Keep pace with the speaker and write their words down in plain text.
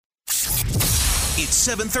It's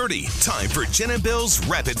 7:30. Time for Jen and Bill's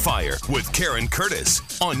Rapid Fire with Karen Curtis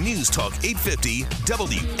on News Talk 850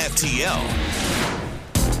 WFTL.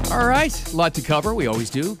 All right, a lot to cover. We always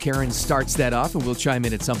do. Karen starts that off, and we'll chime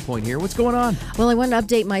in at some point here. What's going on? Well, I want to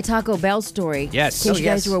update my Taco Bell story. Yes. In case you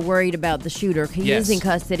guys were worried about the shooter. He is in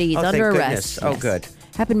custody. He's under arrest. Oh, good.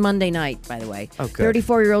 Happened Monday night, by the way. Oh, good.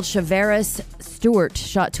 34-year-old Chavaris Stewart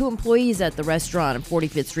shot 2 employees at the restaurant on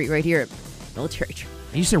 45th Street right here at Military Trail.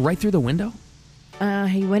 You said right through the window?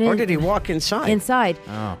 He went in. Or did he walk inside? Inside.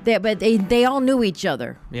 Oh. But they all knew each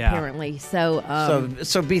other, apparently. So,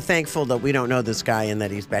 so be thankful that we don't know this guy and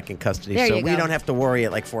that he's back in custody. There so you we go. don't have to worry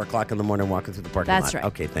at like 4 o'clock in the morning walking through the parking lot. That's right.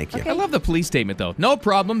 Okay, thank you. Okay. I love the police statement, though. No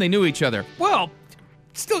problem. They knew each other. Well,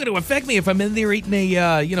 it's still going to affect me if I'm in there eating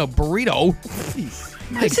a, burrito.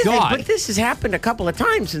 My God. But this has happened a couple of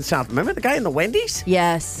times in South. Remember the guy in the Wendy's?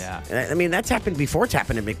 yes. Yeah. I mean, that's happened before. It's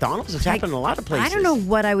happened at McDonald's. It's happened in a lot of places. I don't know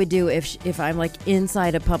what I would do if I'm like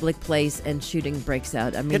inside a public place and shooting breaks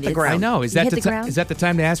out. I mean, Hit the it's- ground. I know. Is You that hit the the ground? is that the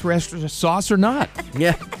time to ask for extra sauce or not?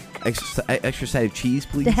 Yeah. Extra side of cheese,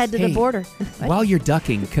 please. To head to the Hey. border. While you're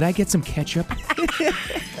ducking, could I get some ketchup?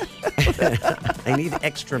 I need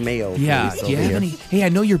extra mayo. Yeah. please, Do you over have here. any? Hey, I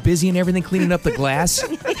know you're busy and everything cleaning up the glass.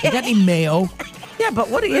 You got any mayo? Yeah, but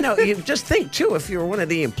what do you know? You just think too. If you're one of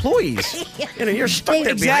the employees, you're stuck there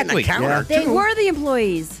Exactly. behind the counter. They too. were the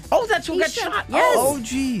employees. Oh, that's who He got shot- shot. Yes. Oh,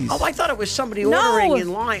 jeez. Oh, I thought it was somebody No. ordering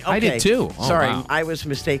in line. Okay. I did too. Oh, Sorry, wow. I was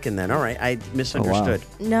mistaken then. All right, I misunderstood.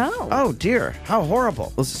 No. Oh dear, how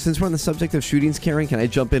horrible. Well, since we're on the subject of shootings, Karen, can I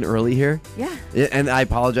jump in early here? Yeah. And I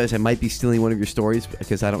apologize. I might be stealing one of your stories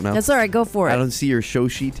because I don't know. That's all right. Go for it. I don't see your show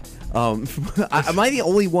sheet. Am I the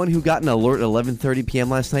only one who got an alert at 11:30 p.m.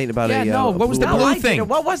 last night about Yeah, no, what was the No, blue I thing? didn't.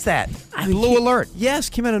 What was that? Blue alert. Yes,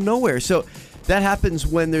 came out of nowhere. So that happens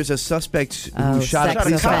when there's a suspect Oh, who shot a sex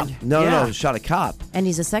police offender. officer. No, Yeah. no, shot a cop. And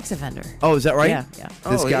he's a sex offender. Oh, is that right? Yeah.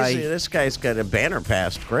 This Oh, guy. this guy's got a banner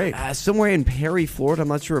passed. Great. Somewhere in Perry, Florida. I'm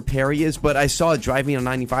not sure where Perry is, but I saw it driving on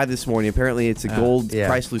 95 this morning. Apparently, it's a gold yeah.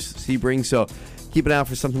 Chrysler Sebring, so keep an eye out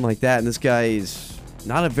for something like that. And this guy is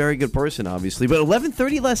not a very good person, obviously. But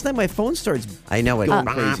 11:30 last night, my phone starts I know it. going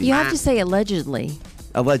crazy. You have to say allegedly.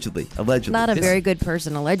 Allegedly. Not a This- very good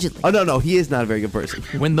person, allegedly. Oh, no, he is not a very good person.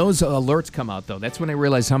 When those alerts come out, though, that's when I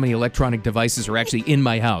realize how many electronic devices are actually in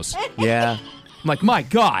my house. Yeah. I'm like, my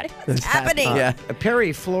God. What's happening? Yeah.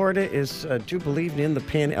 Perry, Florida is, do believe in the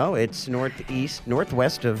it's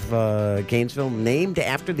northwest of Gainesville, named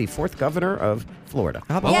after the 4th governor of Florida.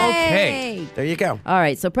 How about Okay. Yay! There you go. All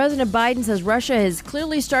right, so President Biden says Russia has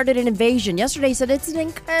clearly started an invasion. Yesterday he said it's an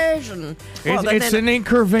incursion. Well, It's an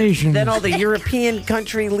incursion. Then all the European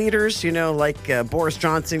country leaders, like Boris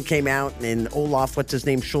Johnson came out and Olaf, what's his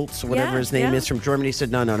name, Schultz, whatever Yeah, his name yeah. is, from Germany,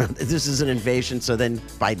 said, no, this is an invasion. So then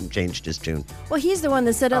Biden changed his tune. Well, he's the one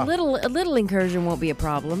that said a little incursion won't be a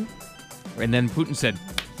problem. And then Putin said,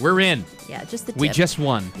 we're in. Yeah, just the tip. We just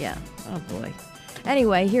won. Yeah. Oh, boy.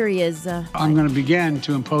 Anyway, here he is. I'm going to begin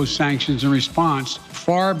to impose sanctions in response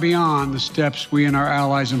far beyond the steps we and our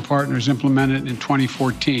allies and partners implemented in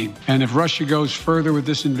 2014. And if Russia goes further with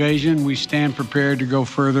this invasion, we stand prepared to go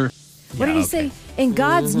further. What did he say? In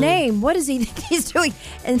God's name, what does he think he's doing?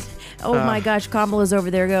 And oh my gosh, Kamala's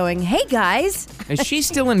over there going, hey guys. Is she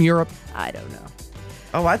still in Europe? I don't know.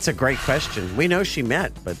 Oh, that's a great question. We know she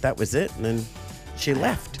met, but that was it. And then she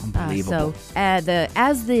left. Unbelievable.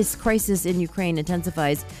 As this crisis in Ukraine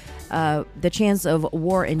intensifies, the chance of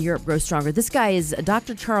war in Europe grows stronger. This guy is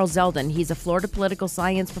Dr. Charles Zeldin. He's a Florida political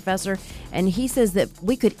science professor, and he says that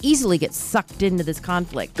we could easily get sucked into this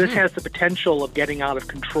conflict. This has the potential of getting out of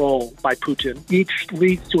control by Putin. Each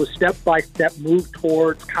leads to a step-by-step move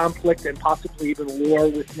towards conflict and possibly even war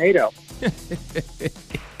with NATO.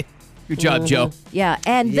 Good job, Joe. Yeah,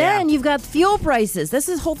 and then you've got fuel prices.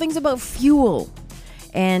 This whole thing's about fuel.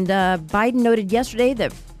 And Biden noted yesterday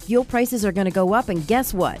that fuel prices are going to go up, and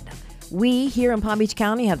guess what? We here in Palm Beach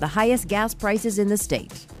County have the highest gas prices in the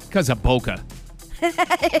state. Because of Boca.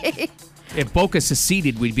 If Boca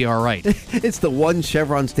seceded, we'd be all right. It's the one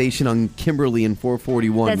Chevron station on Kimberly and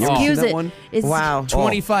 441. That's You ever seen excuse that it. one? It's Wow.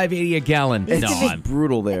 $25.80 a gallon. It's No, I'm-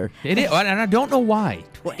 brutal there. it is, and I don't know why.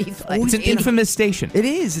 25. It's an infamous station. It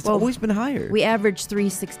is. It's Well, always been higher. We average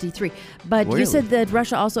 363. But Really? you said that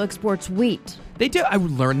Russia also exports wheat. They do. I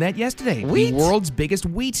learned that yesterday. Wheat? The world's biggest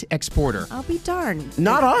wheat exporter. I'll be darned.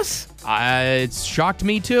 Not us. It shocked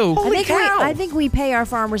me too. Holy cow. I think we pay our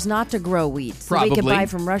farmers not to grow wheat so we can Probably. buy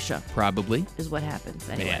from Russia, Probably. is what happens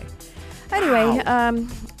anyway. Yeah.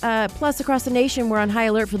 Anyway, plus across the nation, we're on high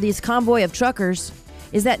alert for these convoy of truckers.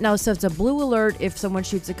 Is that no? So it's a blue alert if someone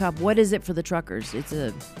shoots a cop. What is it for the truckers? It's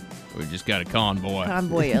a We just got a convoy.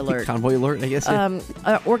 Convoy alert. Convoy alert, I guess.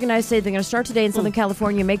 Organized say they're going to start today in Southern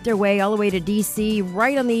California, make their way all the way to D.C.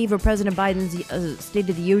 right on the eve of President Biden's State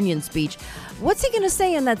of the Union speech. What's he going to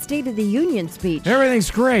say in that State of the Union speech?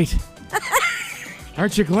 Everything's great.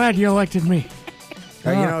 Aren't you glad you elected me?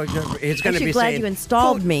 It's going to be glad saying, you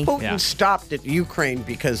installed me. Putin stopped at Ukraine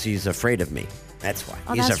because he's afraid of me. That's why.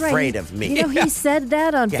 He's that's afraid right. of me. You know, he said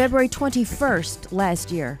that on February 21st last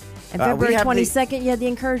year. And February 22nd, you had the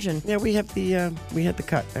incursion. Yeah, we had the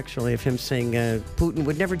cut, actually, of him saying Putin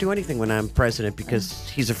would never do anything when I'm president because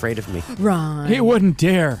he's afraid of me. Right. He wouldn't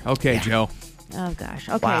dare. Okay, Joe. Oh, gosh.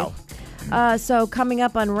 Okay. Wow. So coming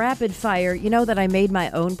up on Rapid Fire, you know that I made my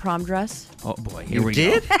own prom dress? Oh, boy. Here we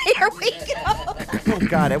did? go. Here we go. Oh,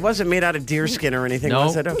 God. It wasn't made out of deer skin or anything, No.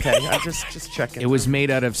 was it? Okay. I'm just checking. It was made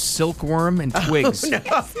out of silkworm and twigs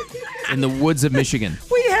in the woods of Michigan.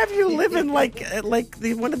 We have you living like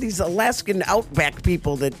one of these Alaskan outback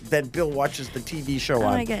people that Bill watches the TV show Oh,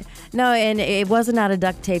 on. my God. No, and it wasn't out of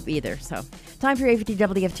duct tape either. So time for your 850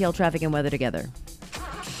 WFTL traffic and weather together.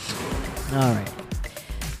 All right.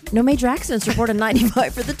 No major accidents reported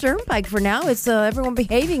 95 for the Turnpike for now. It's everyone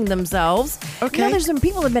behaving themselves. Okay. You know, there's some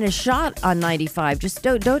people that have been shot on 95. Just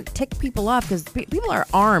don't tick people off because people are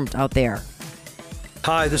armed out there.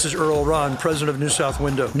 Hi, this is Earl Ron, president of New South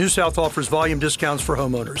Window. New South offers volume discounts for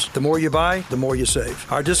homeowners. The more you buy, the more you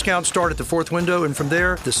save. Our discounts start at the fourth window, and from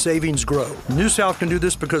there, the savings grow. New South can do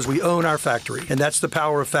this because we own our factory, and that's the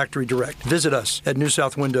power of Factory Direct. Visit us at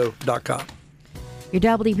newsouthwindow.com. Your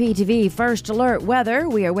WPTV first alert weather.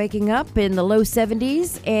 We are waking up in the low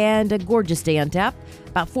 70s and a gorgeous day on tap.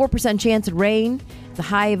 About 4% chance of rain. The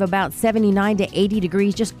high of about 79 to 80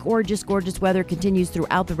 degrees. Just gorgeous, gorgeous weather continues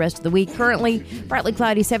throughout the rest of the week. Currently, partly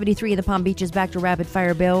cloudy, 73 in the Palm Beaches. Back to Rapid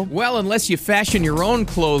Fire, Bill. Well, unless you fashion your own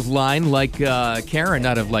clothesline like Karen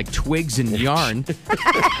out of like twigs and yarn.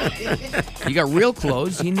 You got real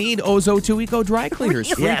clothes. You need Ozo 2 Eco Dry Cleaners.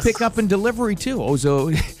 Free Yes. pickup and delivery, too.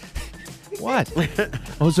 Ozo... What?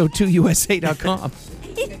 Ozo2USA.com.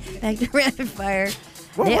 Back to Rapid Fire.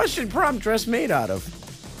 What was your prom dress made out of?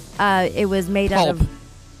 It was made out Pulp. of...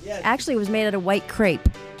 Actually, it was made out of white crepe.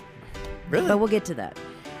 Really? But we'll get to that.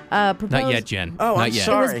 Not yet, Jen. Oh, Not I'm yet.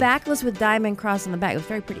 sorry. It was backless with diamond cross on the back. It was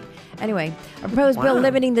very pretty. Anyway, a proposed bill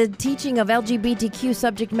limiting the teaching of LGBTQ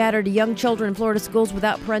subject matter to young children in Florida schools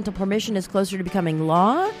without parental permission is closer to becoming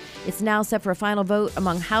law. It's now set for a final vote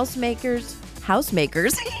among housemakers.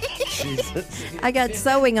 I got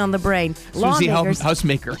sewing on the brain. Susie Lawmakers.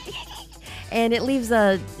 Housemaker. And it leaves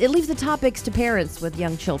the topics to parents with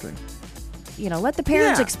young children. You know, let the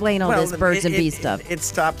parents explain all this birds and bees stuff. It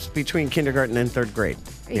stops between kindergarten and third grade.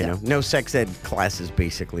 There you go. No sex ed classes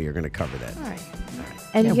basically are going to cover that. All right.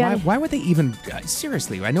 And Yeah, you gotta- why would they even...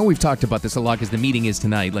 seriously, I know we've talked about this a lot because the meeting is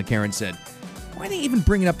tonight, like Karen said. Why are they even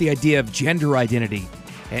bringing up the idea of gender identity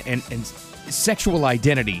and sexual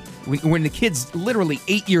identity when the kid's literally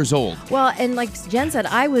 8 years old? Well, and like Jen said,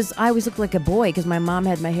 I always looked like a boy because my mom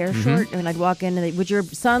had my hair short, and I'd walk in and would your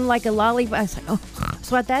son like a lollipop? I was like, oh,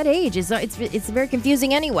 so at that age, it's very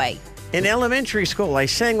confusing anyway. In elementary school, I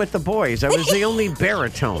sang with the boys. I was the only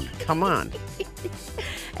baritone. Come on.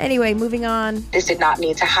 Anyway, moving on. This did not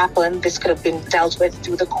need to happen. This could have been dealt with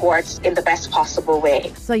through the courts in the best possible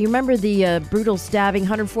way. So you remember the brutal stabbing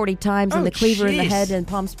 140 times and Oh, the cleaver in the jeez. head in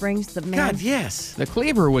Palm Springs? The man. God, yes. The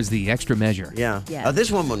cleaver was the extra measure. Yeah. Yeah. This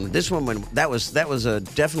woman, that was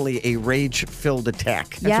definitely a rage-filled attack.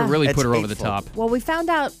 That's Yeah. what really That's put her over the hateful. top. Well, we found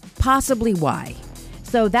out possibly why.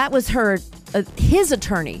 So that was his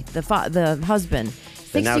attorney, the husband.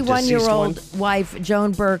 The now 61-year-old deceased wife,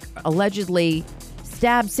 Joan Burke, allegedly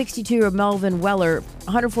stabbed 62-year-old Melvin Weller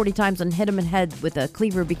 140 times and hit him in the head with a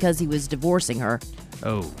cleaver because he was divorcing her.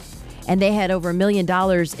 Oh. And they had over $1 million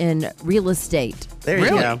in real estate There you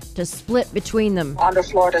Really? go. to split between them. Under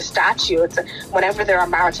Florida statutes, whenever there are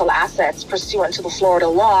marital assets pursuant to the Florida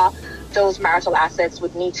law, those marital assets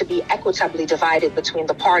would need to be equitably divided between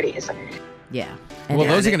the parties. Yeah. Well,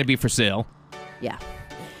 those are going to be for sale. Yeah.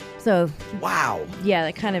 So, Wow. yeah,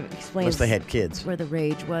 that kind of explains Unless they had kids. where the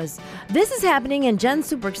rage was. This is happening, and Jen's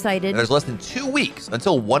super excited. There's less than 2 weeks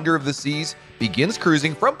until Wonder of the Seas begins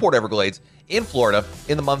cruising from Port Everglades in Florida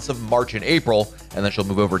in the months of March and April, and then she'll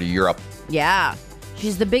move over to Europe. Yeah.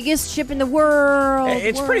 She's the biggest ship in the world.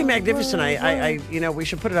 It's pretty World, magnificent. world. We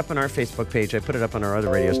should put it up on our Facebook page. I put it up on our other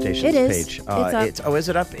radio stations It is. page. It's up. Is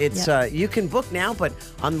it up? It's Yeah. you can book now, but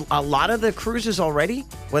on a lot of the cruises already,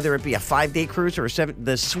 whether it be a 5-day cruise or a 7,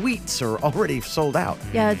 the suites are already sold out.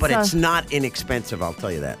 Yeah, but it's not inexpensive. I'll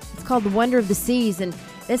tell you that. It's called the Wonder of the Seas, and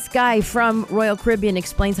This guy from Royal Caribbean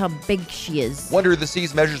explains how big she is. Wonder of the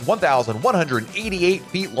Seas measures 1,188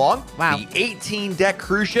 feet long. Wow. The 18-deck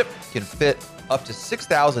cruise ship can fit up to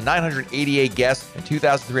 6,988 guests and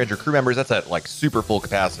 2,300 crew members. That's at like super full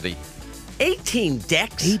capacity. 18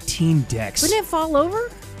 decks? 18 decks. Wouldn't it fall over?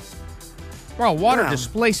 Well, water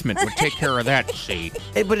displacement would take care of that, see.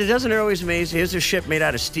 Hey, but it doesn't always amaze. Here's a ship made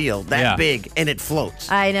out of steel, that big, and it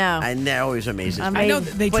floats. I know. And that always amazes me. I know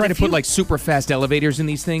that they try to put like super fast elevators in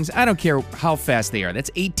these things. I don't care how fast they are.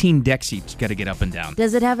 That's 18 decks you've got to get up and down.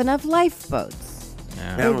 Does it have enough lifeboats?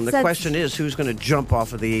 Now, and the question is, who's going to jump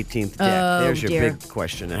off of the 18th deck? There's your big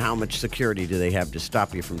question. And how much security do they have to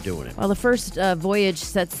stop you from doing it? Well, the first voyage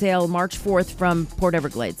set sail March 4th from Port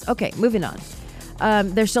Everglades. Okay, moving on.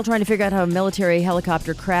 They're still trying to figure out how a military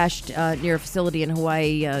helicopter crashed near a facility in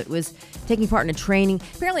Hawaii. It was taking part in a training.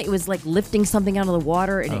 Apparently, it was like lifting something out of the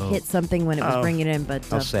water, and it hit something when it was bringing it in. But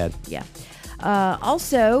how sad. Yeah.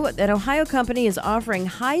 Also, an Ohio company is offering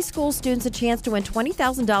high school students a chance to win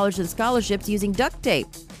 $20,000 in scholarships using duct tape.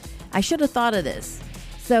 I should have thought of this.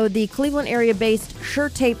 So the Cleveland area-based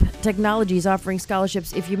SureTape Technology is offering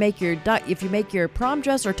scholarships if you make your prom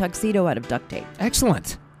dress or tuxedo out of duct tape.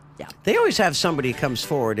 Excellent. Yeah. They always have somebody comes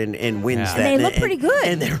forward and wins that. And they look pretty good.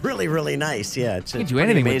 And they're really, really nice. Yeah, You can do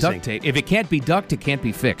anything with duct tape. If it can't be duct, it can't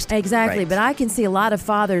be fixed. Exactly, Right. but I can see a lot of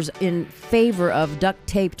fathers in favor of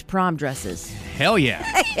duct-taped prom dresses. Hell yeah.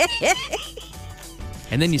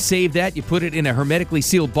 And then you save that, you put it in a hermetically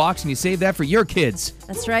sealed box, and you save that for your kids.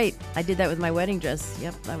 That's right. I did that with my wedding dress.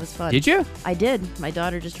 Yep, that was fun. Did you? I did. My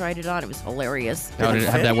daughter just tried it on. It was hilarious. How did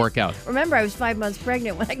that work out? Remember, I was 5 months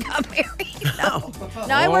pregnant when I got married. No,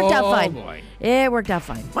 it worked out fine. Boy. It worked out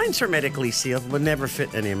fine. Mine's hermetically sealed. Would never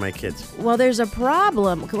fit any of my kids. Well, there's a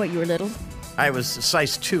problem. What, you were little? I was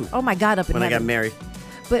size 2 Oh, my God, up in when I got heaven. married.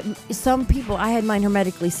 But some people, I had mine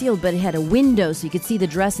hermetically sealed, but it had a window so you could see the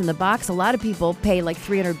dress in the box. A lot of people pay like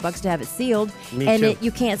 $300 to have it sealed. Me and too.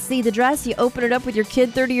 you can't see the dress. You open it up with your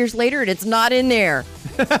kid 30 years later, and it's not in there.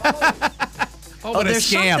 Oh, what a there's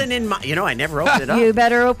scam. something in my... I never opened it up. You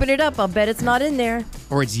better open it up. I'll bet it's not in there.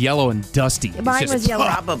 Or it's yellow and dusty. Mine was yellow.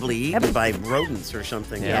 Probably eaten by rodents or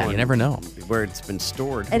something. Yeah, you and never know. Where it's been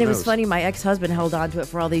stored. And Who it was knows? funny. My ex-husband held on to it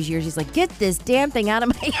for all these years. He's like, get this damn thing out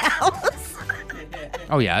of my house.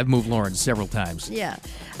 Oh, yeah, I've moved Lauren several times. Yeah.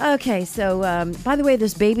 Okay, so, by the way,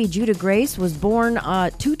 this baby, Judah Grace, was born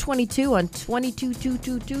 2/22 on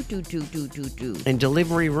 22/22/22/22. In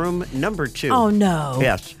delivery room number 2. Oh, no.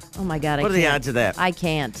 Yes. Oh, my God, I What can't. are the odds of that? I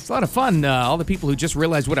can't. It's a lot of fun. All the people who just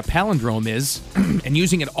realized what a palindrome is and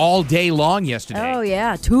using it all day long yesterday. Oh,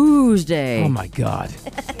 yeah, Tuesday. Oh, my God.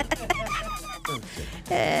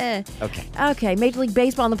 Okay, Major League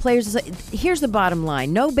Baseball and the players. Here's the bottom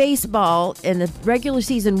line. No baseball in the regular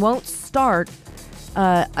season won't start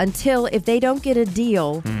until if they don't get a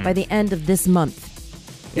deal by the end of this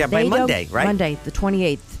month. Yeah, by Monday, right? Monday, the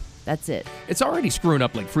 28th. That's it. It's already screwing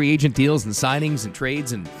up like free agent deals and signings and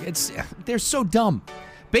trades, and they're so dumb.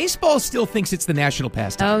 Baseball still thinks it's the national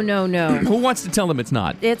pastime. Oh, no. Who wants to tell them it's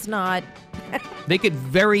not? It's not. They could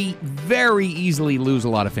very, very easily lose a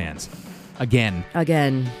lot of fans. Again.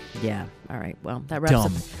 Yeah. All right. Well, that wraps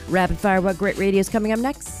Dumb. up Rapid Fire. What great radio is coming up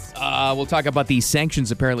next? We'll talk about these sanctions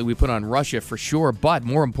apparently we put on Russia for sure, but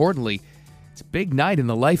more importantly, it's a big night in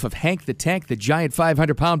the life of Hank the Tank, the giant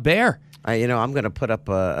 500-pound bear. I'm going to put up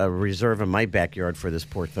a reserve in my backyard for this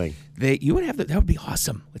poor thing. That would be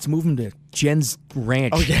awesome. Let's move him to Jen's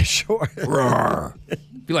ranch. Oh, yeah, sure.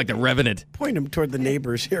 Be like the Revenant. Point them toward the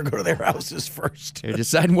neighbors here. Go to their houses first. They're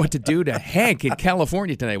deciding what to do to Hank in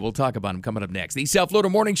California tonight. We'll talk about him coming up next. The South Florida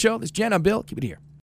Morning Show. This is Jen. I'm Bill. Keep it here.